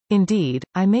Indeed,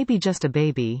 I may be just a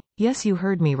baby, yes you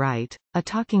heard me right, a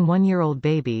talking one-year-old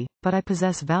baby, but I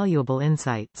possess valuable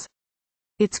insights.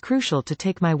 It's crucial to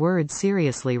take my words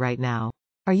seriously right now.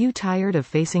 Are you tired of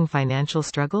facing financial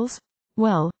struggles?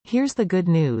 Well, here's the good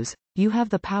news. You have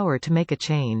the power to make a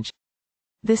change.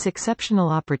 This exceptional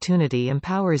opportunity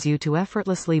empowers you to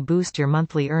effortlessly boost your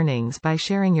monthly earnings by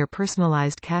sharing your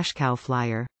personalized cash cow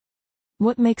flyer.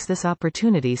 What makes this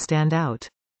opportunity stand out?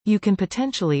 You can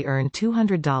potentially earn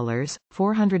 $200,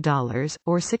 $400,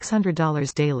 or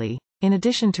 $600 daily, in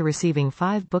addition to receiving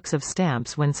 5 books of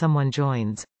stamps when someone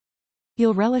joins.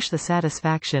 You'll relish the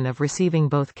satisfaction of receiving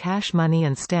both cash money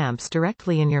and stamps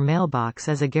directly in your mailbox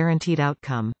as a guaranteed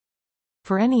outcome.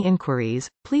 For any inquiries,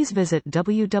 please visit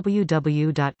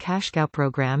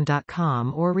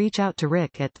www.cashcowprogram.com or reach out to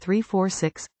Rick at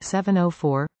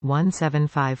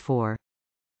 346-704-1754.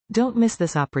 Don't miss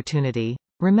this opportunity.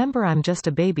 Remember, I'm just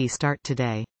a baby. Start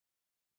today.